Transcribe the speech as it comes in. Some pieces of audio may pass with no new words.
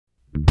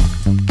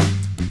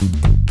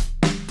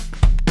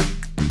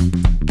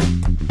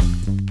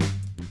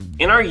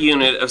our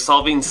unit of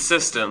solving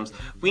systems,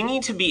 we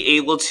need to be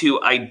able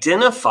to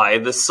identify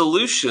the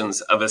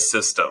solutions of a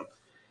system.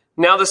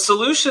 Now, the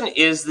solution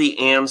is the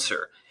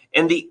answer.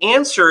 And the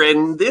answer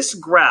in this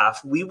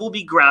graph, we will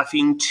be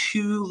graphing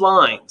two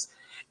lines.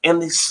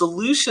 And the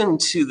solution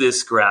to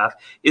this graph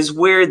is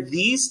where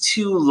these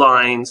two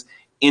lines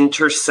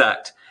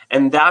intersect.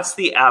 And that's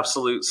the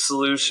absolute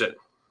solution.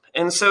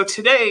 And so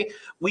today,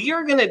 we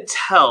are going to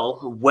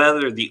tell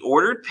whether the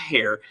ordered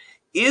pair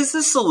is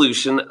the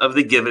solution of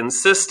the given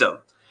system.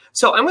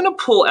 So I'm going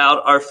to pull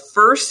out our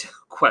first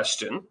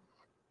question.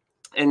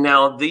 And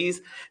now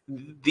these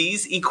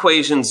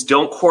equations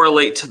don't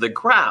correlate to the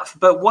graph.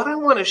 But what I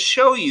want to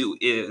show you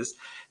is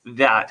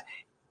that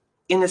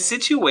in a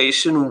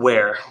situation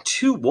where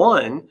 2,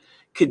 1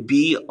 could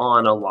be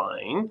on a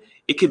line,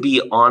 it could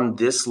be on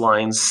this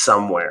line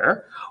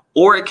somewhere,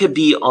 or it could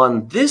be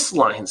on this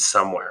line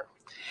somewhere.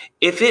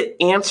 If it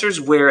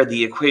answers where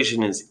the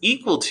equation is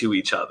equal to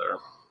each other,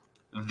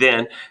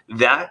 then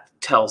that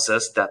tells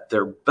us that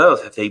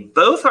if they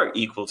both are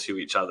equal to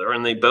each other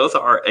and they both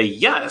are a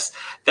yes,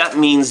 that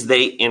means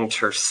they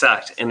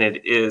intersect and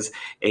it is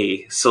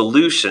a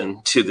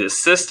solution to this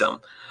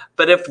system.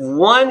 But if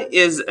one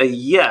is a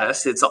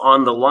yes, it's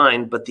on the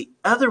line, but the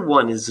other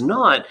one is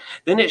not,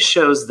 then it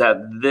shows that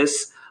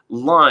this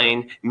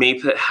line may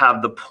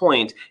have the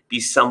point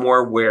be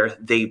somewhere where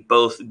they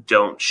both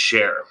don't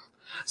share.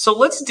 So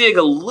let's dig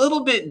a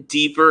little bit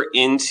deeper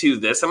into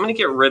this. I'm going to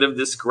get rid of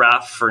this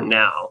graph for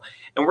now.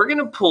 And we're going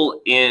to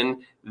pull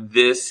in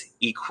this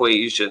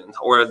equation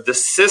or the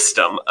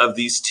system of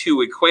these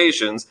two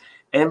equations.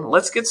 And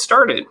let's get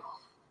started.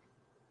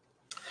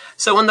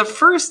 So in the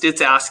first,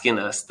 it's asking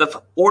us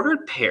the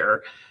ordered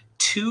pair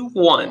 2,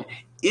 1.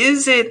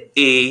 Is it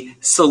a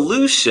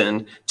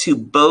solution to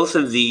both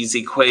of these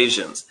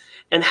equations?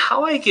 And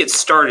how I get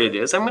started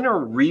is I'm going to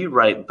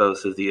rewrite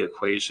both of the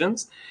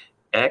equations.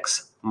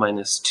 X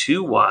minus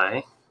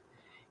 2y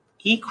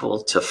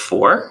equal to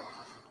 4,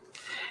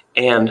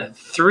 and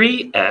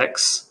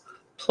 3x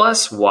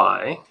plus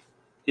y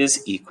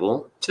is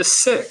equal to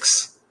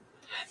 6.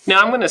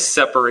 Now I'm going to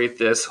separate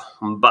this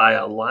by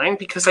a line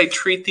because I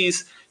treat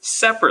these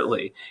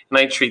separately and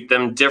I treat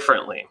them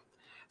differently.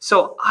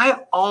 So I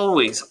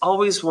always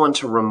want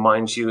to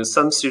remind you, as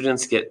some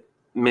students get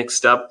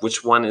mixed up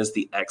which one is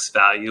the x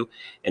value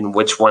and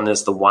which one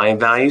is the y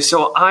value.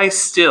 So I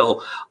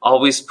still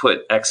always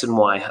put x and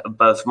y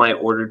above my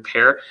ordered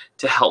pair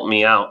to help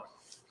me out.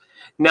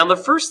 Now the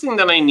first thing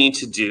that I need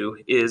to do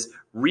is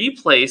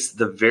replace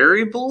the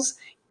variables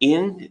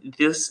in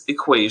this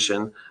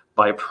equation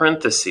by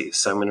parentheses.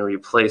 So I'm going to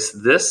replace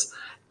this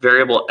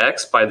variable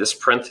x by this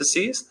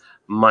parentheses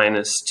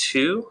minus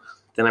 2.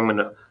 Then I'm going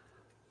to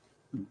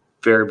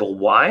variable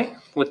y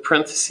with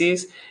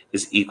parentheses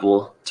is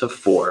equal to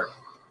 4.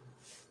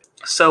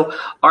 So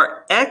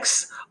our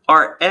x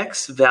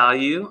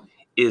value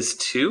is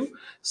 2.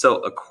 So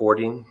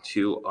according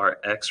to our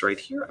x right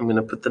here, I'm going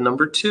to put the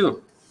number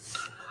 2.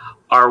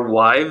 Our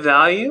y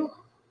value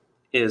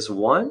is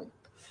 1.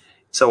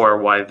 So our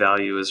y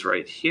value is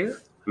right here.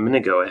 I'm going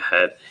to go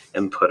ahead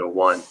and put a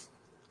 1.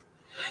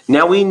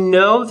 Now we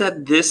know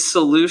that this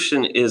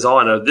solution is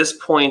on, or this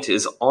point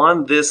is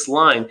on this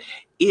line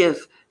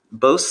if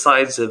both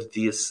sides of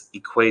this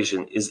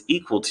equation is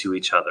equal to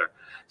each other.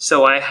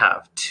 So I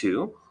have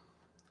 2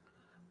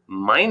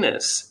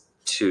 minus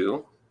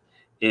 2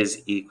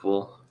 is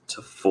equal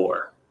to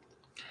 4.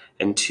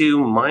 And 2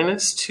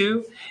 minus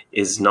 2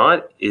 is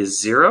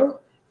 0,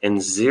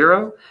 and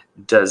 0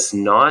 does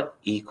not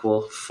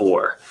equal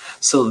 4.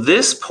 So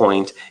this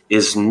point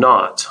is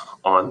not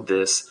on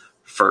this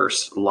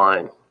first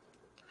line.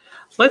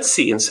 Let's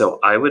see, and so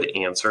I would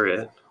answer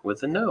it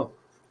with a no.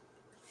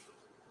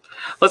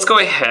 Let's go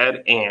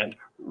ahead and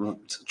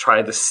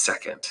try the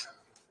second.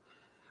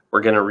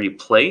 We're going to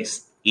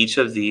replace each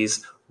of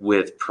these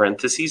with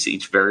parentheses,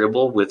 each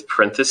variable with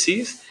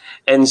parentheses.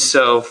 And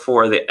so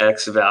for the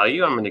x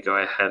value, I'm going to go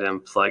ahead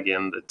and plug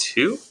in the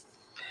 2.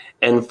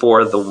 And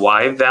for the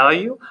y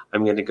value,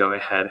 I'm going to go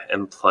ahead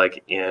and plug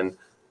in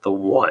the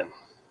 1.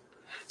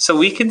 So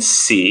we can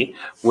see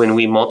when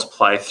we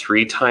multiply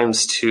 3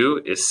 times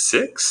 2 is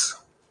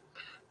 6.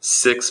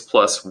 6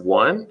 plus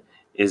 1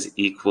 is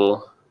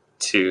equal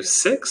to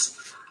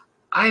 6.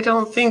 I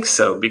don't think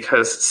so,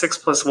 because 6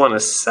 plus 1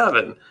 is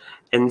 7.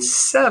 And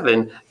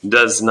 7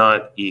 does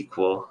not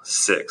equal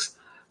 6.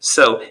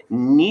 So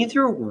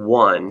neither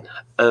one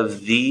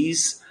of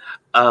these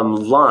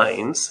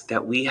lines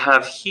that we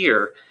have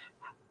here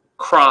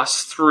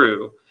cross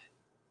through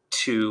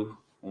to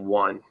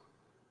 1.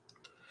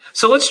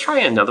 So let's try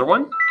another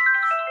one.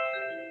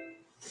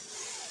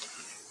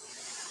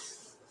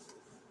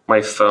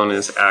 My phone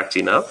is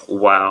acting up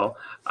while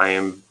I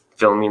am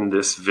filming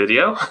this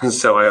video,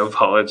 so I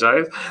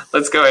apologize.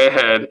 Let's go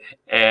ahead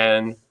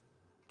and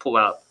pull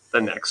out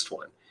the next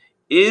one.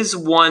 Is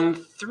 1,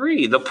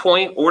 3, the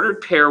point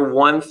ordered pair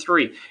 1,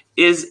 3,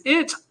 is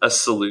it a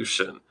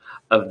solution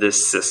of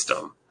this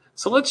system?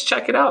 So let's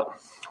check it out.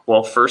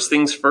 Well, first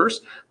things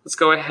first, let's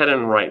go ahead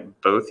and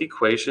write both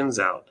equations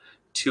out.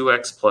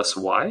 2x plus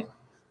y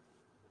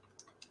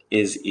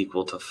is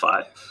equal to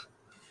 5.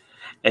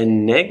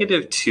 And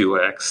negative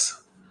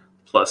 2x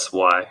plus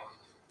y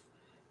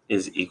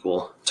is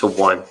equal to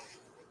 1.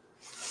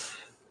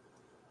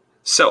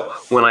 So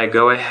when I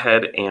go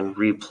ahead and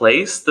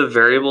replace the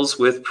variables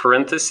with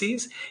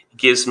parentheses, it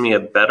gives me a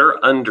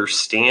better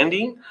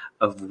understanding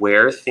of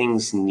where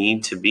things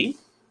need to be.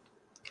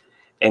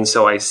 And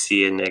so I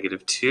see a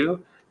negative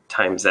 2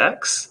 times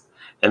x.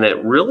 And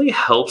it really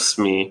helps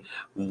me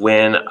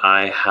when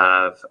I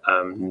have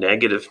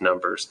negative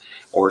numbers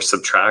or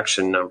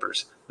subtraction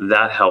numbers.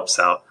 That helps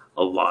out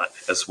a lot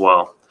as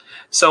well.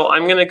 So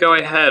I'm going to go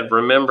ahead.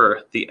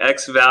 Remember, the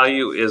x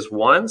value is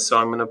 1, so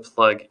I'm going to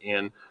plug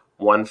in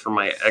 1 for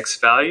my x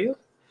value,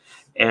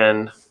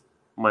 and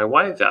my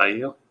y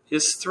value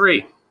is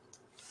 3.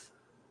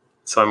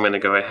 So I'm going to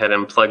go ahead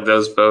and plug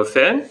those both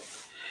in.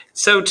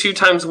 So 2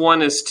 times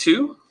 1 is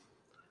 2,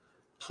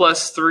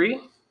 plus 3.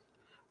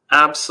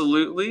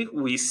 Absolutely,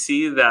 we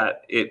see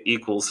that it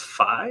equals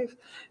 5.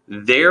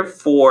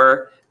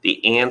 Therefore,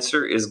 the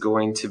answer is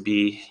going to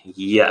be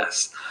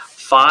yes.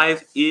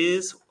 5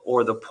 is,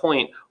 or the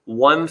point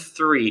 1,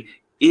 3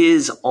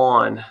 is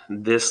on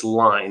this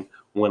line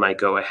when I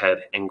go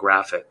ahead and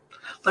graph it.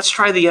 Let's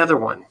try the other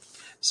one.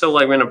 So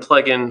I'm going to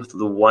plug in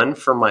the 1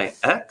 for my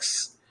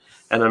x,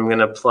 and I'm going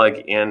to plug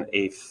in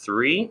a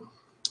 3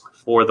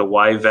 for the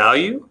y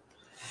value.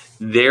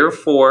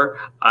 Therefore,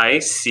 I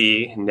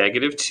see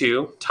negative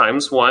 2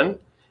 times 1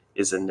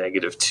 is a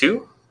negative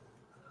 2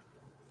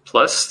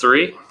 plus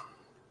 3.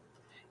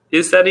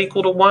 Is that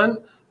equal to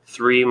 1?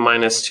 3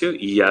 minus 2?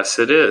 Yes,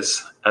 it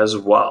is as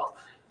well.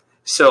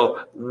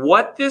 So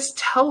what this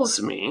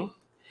tells me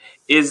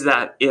is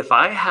that if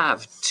I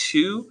have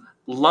two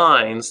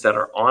lines that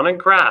are on a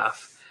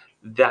graph,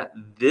 that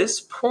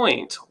this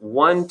point,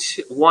 1,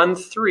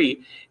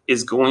 3,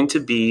 is going to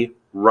be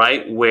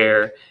right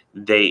where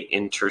they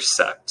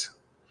intersect.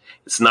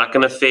 It's not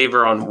going to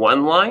favor on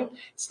one line.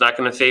 It's not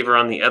going to favor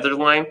on the other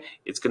line.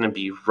 It's going to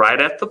be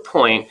right at the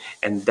point,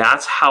 and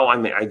that's how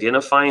I'm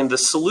identifying the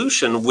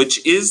solution,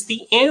 which is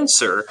the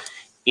answer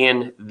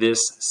in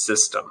this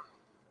system.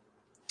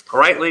 All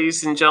right,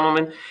 ladies and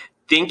gentlemen,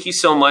 thank you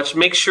so much.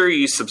 Make sure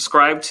you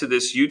subscribe to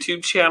this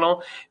YouTube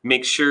channel.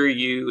 Make sure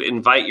you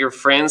invite your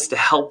friends to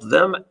help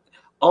them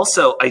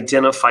also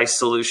identify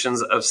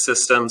solutions of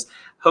systems.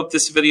 Hope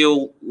this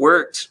video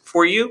worked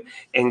for you,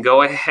 and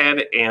go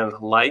ahead and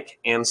like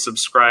and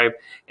subscribe,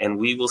 and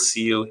we will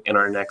see you in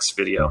our next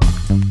video.